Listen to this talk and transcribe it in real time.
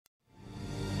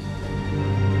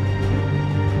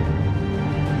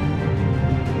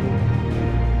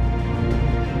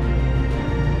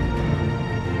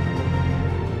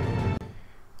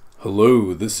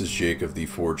Hello, this is Jake of the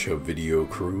FORGEHUB video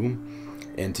crew,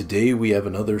 and today we have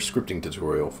another scripting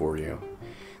tutorial for you.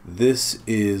 This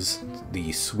is the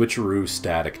Switcheroo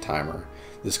static timer.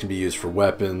 This can be used for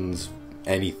weapons,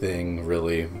 anything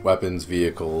really, weapons,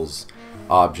 vehicles,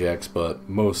 objects, but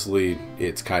mostly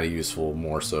it's kind of useful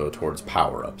more so towards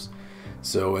power-ups.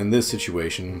 So in this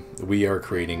situation, we are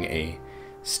creating a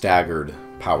staggered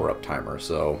power-up timer.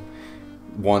 So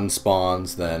one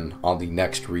spawns, then on the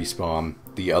next respawn,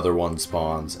 the other one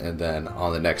spawns, and then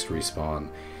on the next respawn,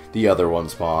 the other one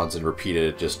spawns, and repeated,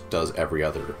 it just does every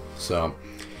other. So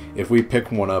if we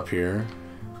pick one up here,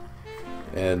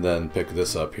 and then pick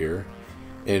this up here,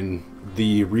 and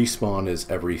the respawn is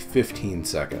every 15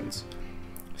 seconds.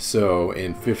 So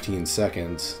in 15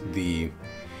 seconds, the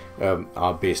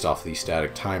based off the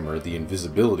static timer, the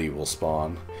invisibility will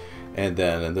spawn, and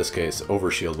then in this case,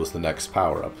 overshield was the next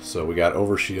power-up. So we got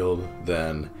overshield,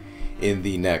 then in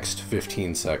the next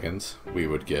 15 seconds, we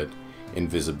would get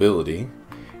invisibility,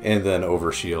 and then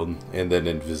overshield, and then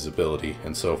invisibility,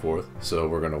 and so forth. So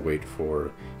we're going to wait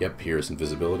for, yep, here's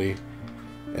invisibility,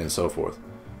 and so forth.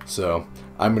 So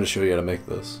I'm going to show you how to make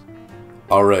this.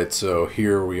 Alright, so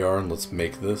here we are, and let's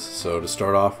make this. So to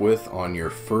start off with, on your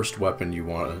first weapon you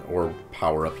want, or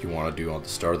power-up you want to do on the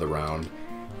start of the round,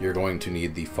 you're going to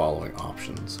need the following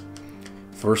options.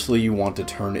 Firstly, you want to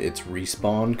turn its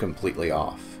respawn completely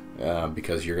off,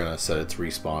 because you're going to set its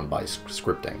respawn by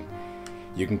scripting.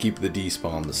 You can keep the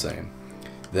despawn the same.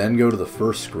 Then go to the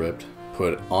first script,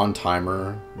 put on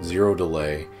timer, 0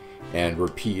 delay, and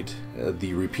repeat.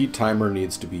 The repeat timer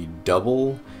needs to be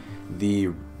double the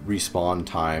respawn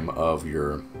time of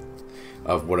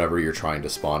whatever you're trying to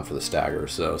spawn for the stagger.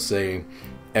 So say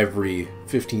every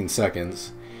 15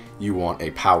 seconds you want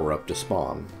a power-up to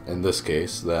spawn. In this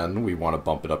case, then we want to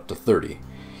bump it up to 30.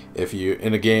 If you,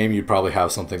 in a game, you'd probably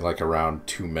have something like around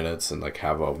 2 minutes and like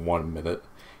have a 1 minute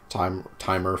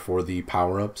timer for the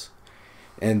power-ups.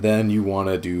 And then you want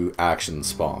to do action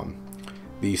spawn.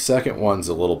 The second one's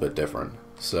a little bit different.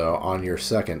 So on your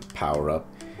second power-up,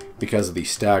 because of the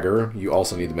stagger, you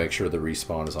also need to make sure the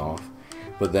respawn is off.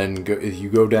 But then if you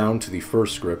go down to the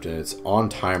first script and it's on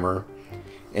timer,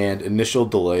 and initial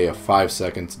delay of 5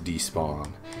 seconds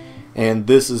despawn. And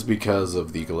this is because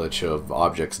of the glitch of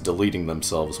objects deleting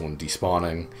themselves when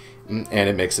despawning, and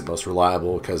it makes it most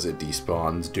reliable because it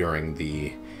despawns during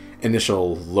the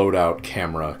initial loadout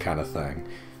camera kind of thing.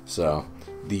 So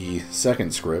the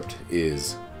second script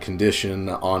is condition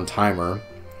on timer.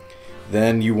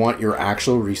 Then you want your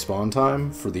actual respawn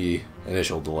time for the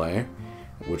initial delay,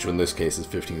 which in this case is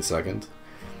 15 seconds.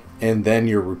 And then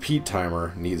your repeat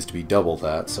timer needs to be double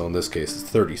that, so in this case it's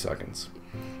 30 seconds.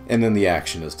 And then the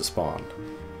action is to spawn.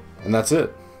 And that's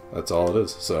it. That's all it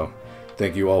is. So,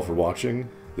 thank you all for watching.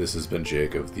 This has been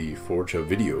Jake of the FORGEHUB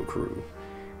video crew.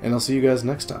 And I'll see you guys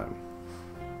next time.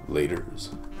 Laters.